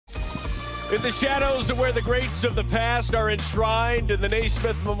In the shadows of where the greats of the past are enshrined in the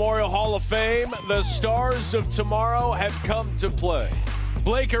Naismith Memorial Hall of Fame, the stars of tomorrow have come to play.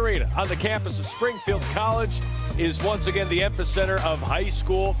 Blake Arena on the campus of Springfield College is once again the epicenter of high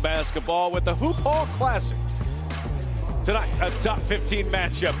school basketball with the Hoophall Classic. Tonight, a top 15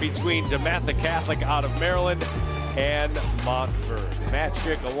 matchup between DeMatha Catholic out of Maryland and Montverde. Matt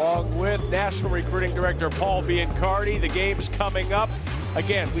Schick along with National Recruiting Director Paul Biancardi. The game's coming up.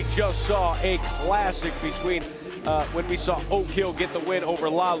 Again, we just saw a classic between when we saw Oak Hill get the win over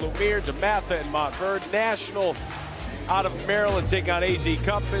La Lumiere, DeMatha and Montverde. National out of Maryland taking on AZ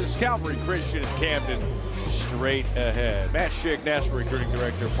Compass, Calvary Christian and Camden straight ahead. Matt Schick, National Recruiting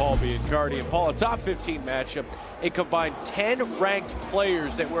Director, Paul Biancardi. And Paul, a top 15 matchup. It combined 10 ranked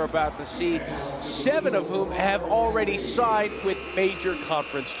players that we're about to see, 7 of whom have already signed with major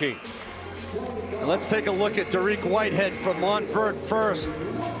conference teams. And let's take a look at Derek Whitehead from Montverde first.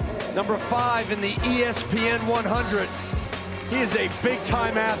 Number 5 in the ESPN 100. He is a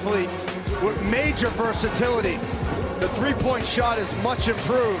big-time athlete with major versatility. The three-point shot is much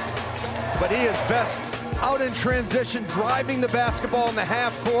improved, but he is best out in transition, driving the basketball in the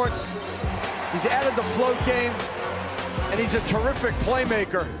half court. He's added the float game, and he's a terrific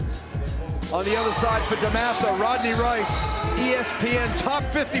playmaker. On the other side for DeMatha, Rodney Rice, ESPN top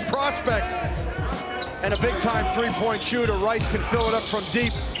 50 prospect, and a big-time three-point shooter. Rice can fill it up from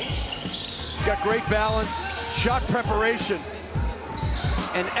deep. He's got great balance, shot preparation,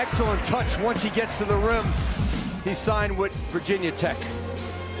 and excellent touch once he gets to the rim. He signed with Virginia Tech.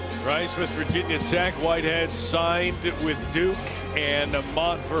 Rice with Virginia Tech, Whitehead signed with Duke and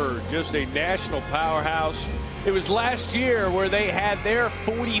Montverde, just a national powerhouse. It was last year where they had their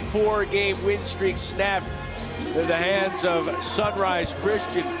 44-game win streak snapped in the hands of Sunrise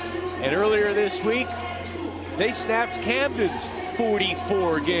Christian. And earlier this week, they snapped Camden's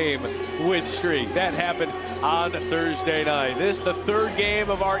 44-game win streak. That happened on Thursday night. This is the third game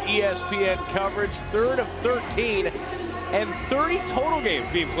of our ESPN coverage, third of 13, and 30 total games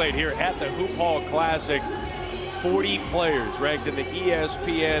being played here at the Hoophall Classic. 40 players ranked in the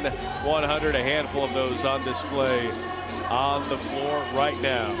ESPN 100, a handful of those on display on the floor right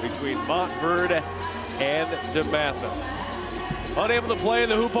now between Montverde and DeMatha. Unable to play in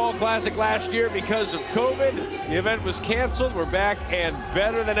the Hoophall Classic last year because of COVID. The event was canceled. We're back and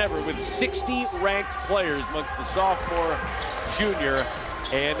better than ever with 60 ranked players amongst the sophomore, junior,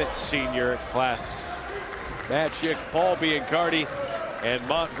 and senior classes. Matt Schick, Paul Biancardi, and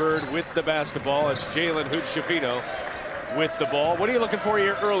Montverde with the basketball. It's Jalen Hood-schifino with the ball. What are you looking for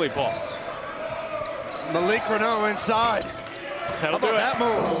here early, Paul? Malik Renault inside. That'll How about do that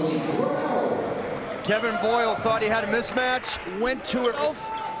move? Kevin Boyle thought he had a mismatch, went to it,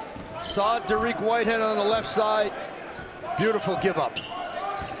 saw Derek Whitehead on the left side. Beautiful give up.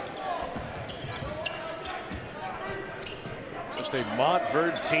 Just a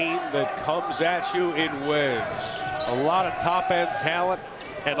Montverde team that comes at you in waves. A lot of top-end talent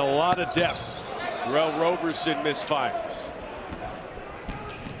and a lot of depth. Jarrell Roberson misfires.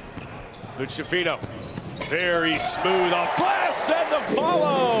 Hood-schifino, very smooth off glass, and the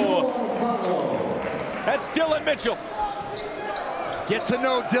follow. That's Dylan Mitchell. Get to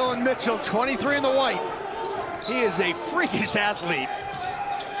know Dylan Mitchell, 23 in the white. He is a freakish athlete.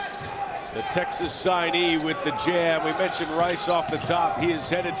 The Texas signee with the jam. We mentioned Rice off the top. He is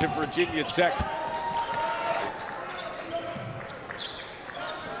headed to Virginia Tech.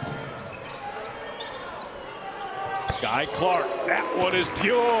 Guy Clark, that one is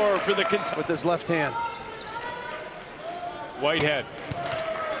pure for the Kentucky. With his left hand. Whitehead.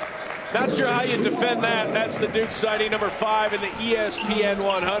 Not sure how you defend that. That's the Duke signing, number 5 in the ESPN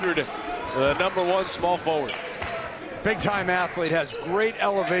 100. The number 1 small forward. Big-time athlete, has great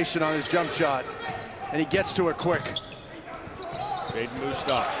elevation on his jump shot, and he gets to it quick. Jaden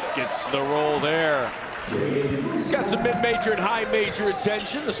Mustaf gets the roll there. Got some mid-major and high-major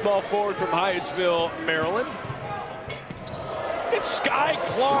attention. The small forward from Hyattsville, Maryland. It's Sky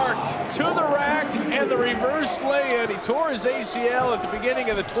Clark to the rack and the reverse lay-in. He tore his ACL at the beginning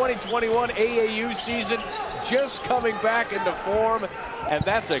of the 2021 AAU season, just coming back into form, and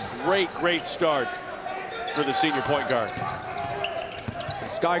that's a great, great start for the senior point guard.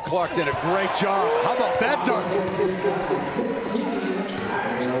 Sky Clark did a great job. How about that dunk?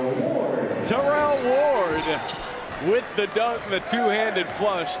 Terrell Ward with the dunk, the two-handed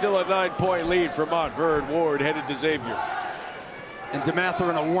flush. Still a 9-point lead for Montverde. Ward headed to Xavier. And DeMatha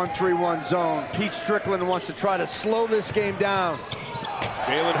in a 1-3-1 zone. Pete Strickland wants to try to slow this game down.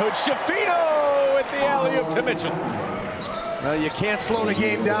 Jalen Hood-schifino with the alley-oop to Mitchell. Well, you can't slow the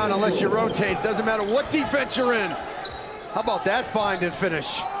game down unless you rotate. Doesn't matter what defense you're in. How about that find and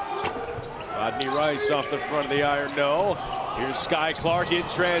finish? Rodney Rice off the front of the iron, no. Here's Sky Clark in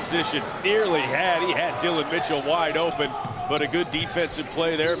transition. Nearly had, he had Dylan Mitchell wide open, but a good defensive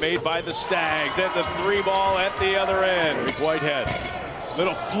play there made by the Stags. And the 3-ball at the other end. Rick Whitehead,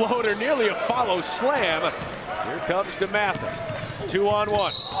 little floater, nearly a follow slam. Here comes DeMatha,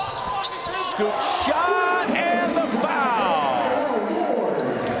 2-on-1. Scoop shot and the foul.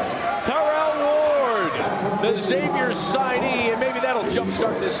 Terrell Ward, the Xavier signee, and maybe that'll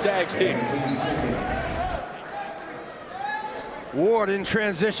jumpstart this Stags team. Ward in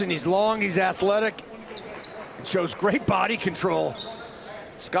transition. He's long, he's athletic, shows great body control.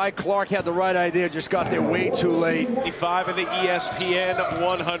 Sky Clark had the right idea, just got there way too late. 55 in the ESPN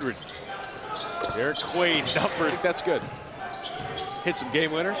 100. Derek Quaid, number, I think that's good. Hit some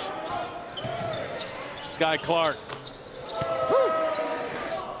game winners. Sky Clark. Woo.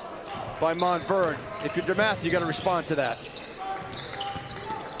 By Montverde. If you're DeMatha, you got to respond to that.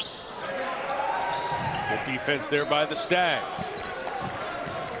 Good defense there by the Stags.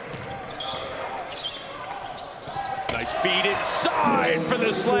 Nice feed inside for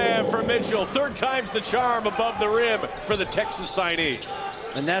the slam for Mitchell. Third time's the charm above the rim for the Texas signee.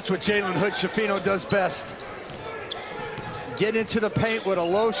 And that's what Jalen Hood-Schifino does best. Get into the paint with a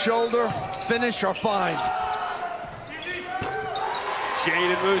low shoulder, finish or find.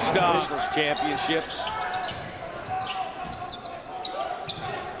 Jaden Mustafa, championships.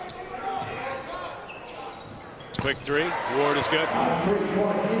 Quick three, Ward is good.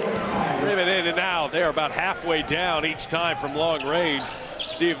 Ribbon in and out. They're about halfway down each time from long range.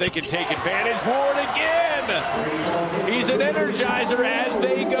 See if they can take advantage. Ward again. He's an energizer as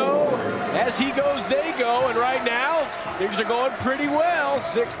they go. As he goes, they go. And right now, things are going pretty well.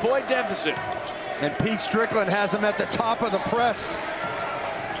 6-point deficit. And Pete Strickland has him at the top of the press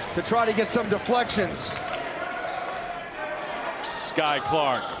to try to get some deflections. Sky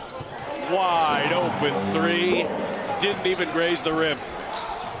Clark, wide open three. Didn't even graze the rim.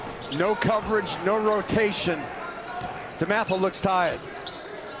 No coverage, no rotation. DeMatha looks tired.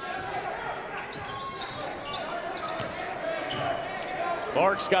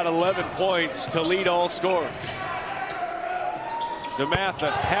 Clark's got 11 points to lead all scorers.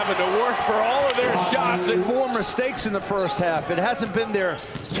 DeMatha having to work for all of their shots. 4 mistakes in the first half. It hasn't been their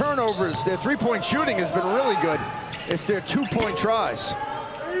turnovers. Their 3-point shooting has been really good. It's their 2-point tries.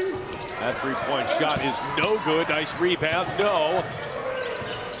 That 3-point shot is no good. Nice rebound, no.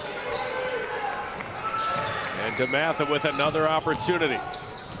 And DeMatha with another opportunity.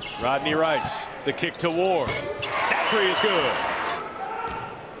 Rodney Rice, the kick to Ward. That 3 is good.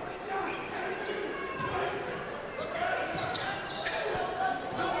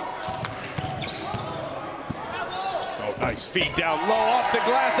 Oh, nice feed down low off the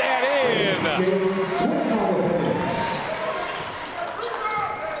glass and in.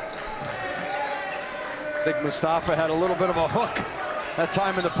 I think Mustafa had a little bit of a hook that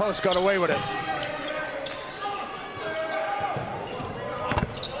time in the post, got away with it.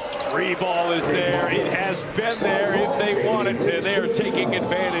 3-ball is there. It has been there if they want it, and they are taking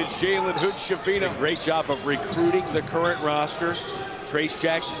advantage. Jalen Hood-Schifino, great job of recruiting the current roster. Trace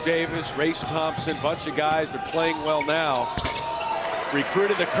Jackson-Davis, Race Thompson, bunch of guys that are playing well now.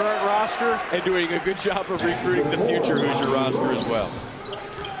 Recruited the current roster and doing a good job of recruiting the future Hoosier roster as well.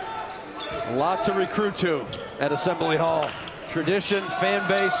 A lot to recruit to at Assembly Hall. Tradition, fan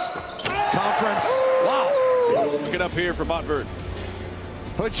base, conference. Wow. Look it up here for Montverde.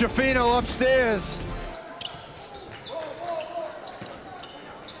 Hood-Schifino upstairs.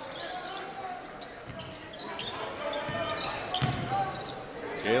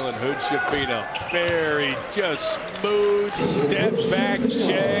 Jalen Hood-Schifino. Very just smooth step back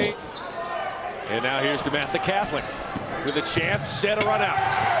Jay. And now here's DeMatha Catholic with a chance, set a run out.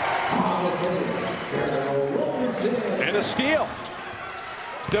 And a steal.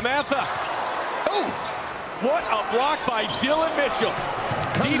 DeMatha. Oh, what a block by Dylan Mitchell.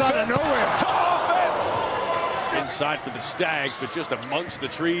 Comes out of nowhere. To offense. Inside for the Stags, but just amongst the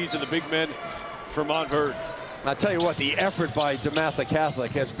trees and the big men for Montverde. I'll tell you what, the effort by DeMatha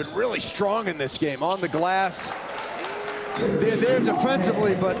Catholic has been really strong in this game. On the glass, they're there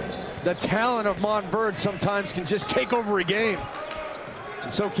defensively, but the talent of Montverde sometimes can just take over a game.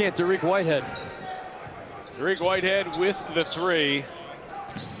 And so can't Derek Whitehead. Derek Whitehead with the 3.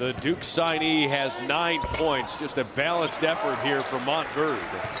 The Duke signee has 9 points. Just a balanced effort here from Montverde.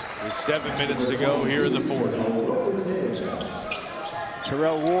 With 7 minutes to go here in the 4th.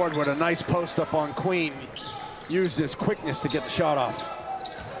 Terrell Ward with a nice post up on Queen. Used his quickness to get the shot off.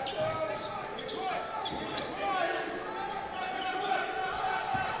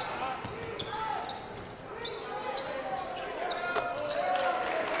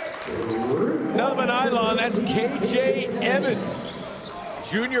 Another nylon, that's KJ Evans.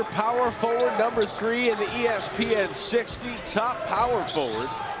 Junior power forward, number 3 in the ESPN 60, top power forward.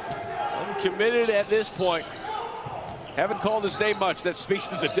 Uncommitted at this point. Haven't called his name much. That speaks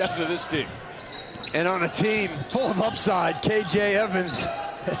to the depth of this team. And on a team full of upside, KJ Evans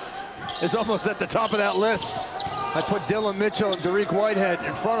is almost at the top of that list. I put Dylan Mitchell and Derek Whitehead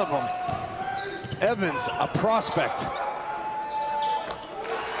in front of him. Evans, a prospect.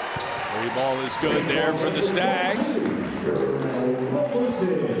 Free ball is good there for the Stags.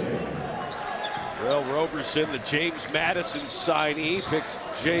 Well, Roberson, the James Madison signee, picked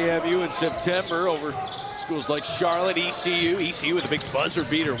JMU in September over schools like Charlotte, ECU. ECU with a big buzzer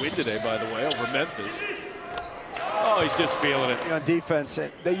beater win today, by the way, over Memphis. Oh, he's just feeling it. On defense,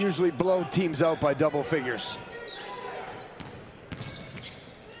 they usually blow teams out by double figures.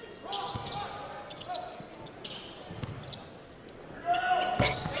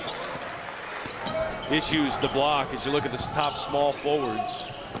 Issues the block as you look at the top small forwards.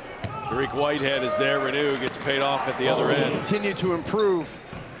 Derek Whitehead is there. Renew gets paid off at the other end. Continue to improve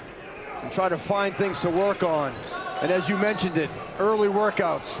and try to find things to work on. And as you mentioned it, early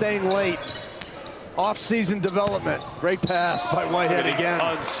workouts, staying late, off-season development. Great pass by Whitehead again.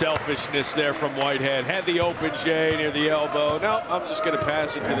 Unselfishness there from Whitehead. Had the open J near the elbow. No, I'm just going to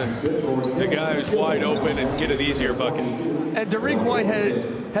pass it to the guy who's wide open and get an easier bucket. And Derek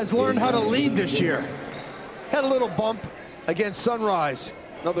Whitehead has learned how to lead this year. Had a little bump against Sunrise.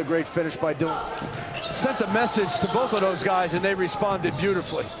 Another great finish by Dylan. Sent a message to both of those guys, and they responded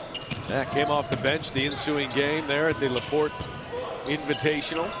beautifully. That came off the bench the ensuing game there at the LaPorte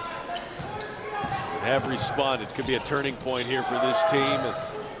Invitational. Have responded. Could be a turning point here for this team and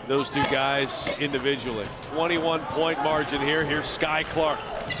those two guys individually. 21-point margin here. Here's Sky Clark.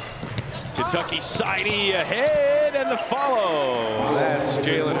 Kentucky signee ahead, and the follow. That's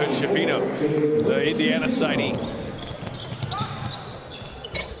Jalen Hood-Schifino, the Indiana signee.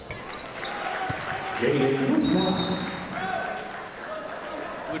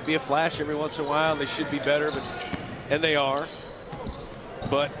 Would be a flash every once in a while. They should be better, and they are.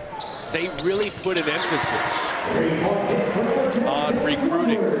 But they really put an emphasis on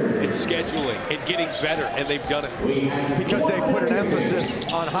recruiting and scheduling and getting better, and they've done it. Because they put an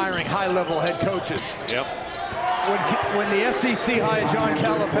emphasis on hiring high-level head coaches. Yep. When the SEC hired John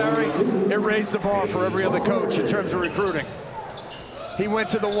Calipari, it raised the bar for every other coach in terms of recruiting. He went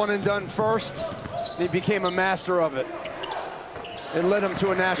to the one-and-done first. He became a master of it. It led him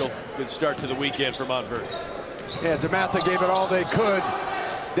to a national. Good start to the weekend for Montverde. Yeah, DeMatha gave it all they could.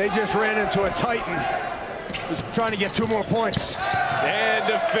 They just ran into a Titan who's trying to get 2 more points. And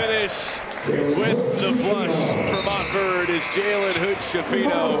to finish with the flush for Montverde is Jalen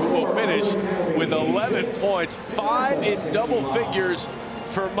Hood-Schifino, who will finish with 11 points, 5 in double figures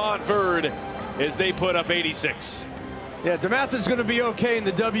for Montverde as they put up 86. Yeah, DeMatha's going to be okay in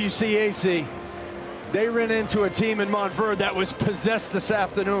the WCAC. They ran into a team in Montverde that was possessed this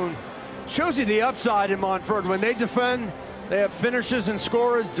afternoon. Shows you the upside in Montverde. When they defend, they have finishers and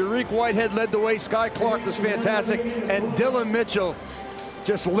scorers. Derek Whitehead led the way. Sky Clark was fantastic. And Dylan Mitchell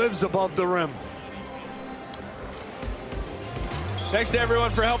just lives above the rim. Thanks to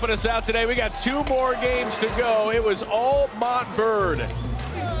everyone for helping us out today. We got 2 more games to go. It was all Montverde.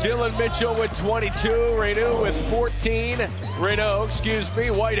 Dylan Mitchell with 22, Renew with 14.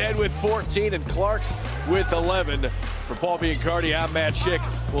 Whitehead with 14, and Clark with 11. For Paul Biancardi, I'm Matt Schick.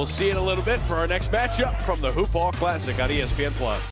 We'll see you in a little bit for our next matchup from the Hoophall Classic on ESPN+.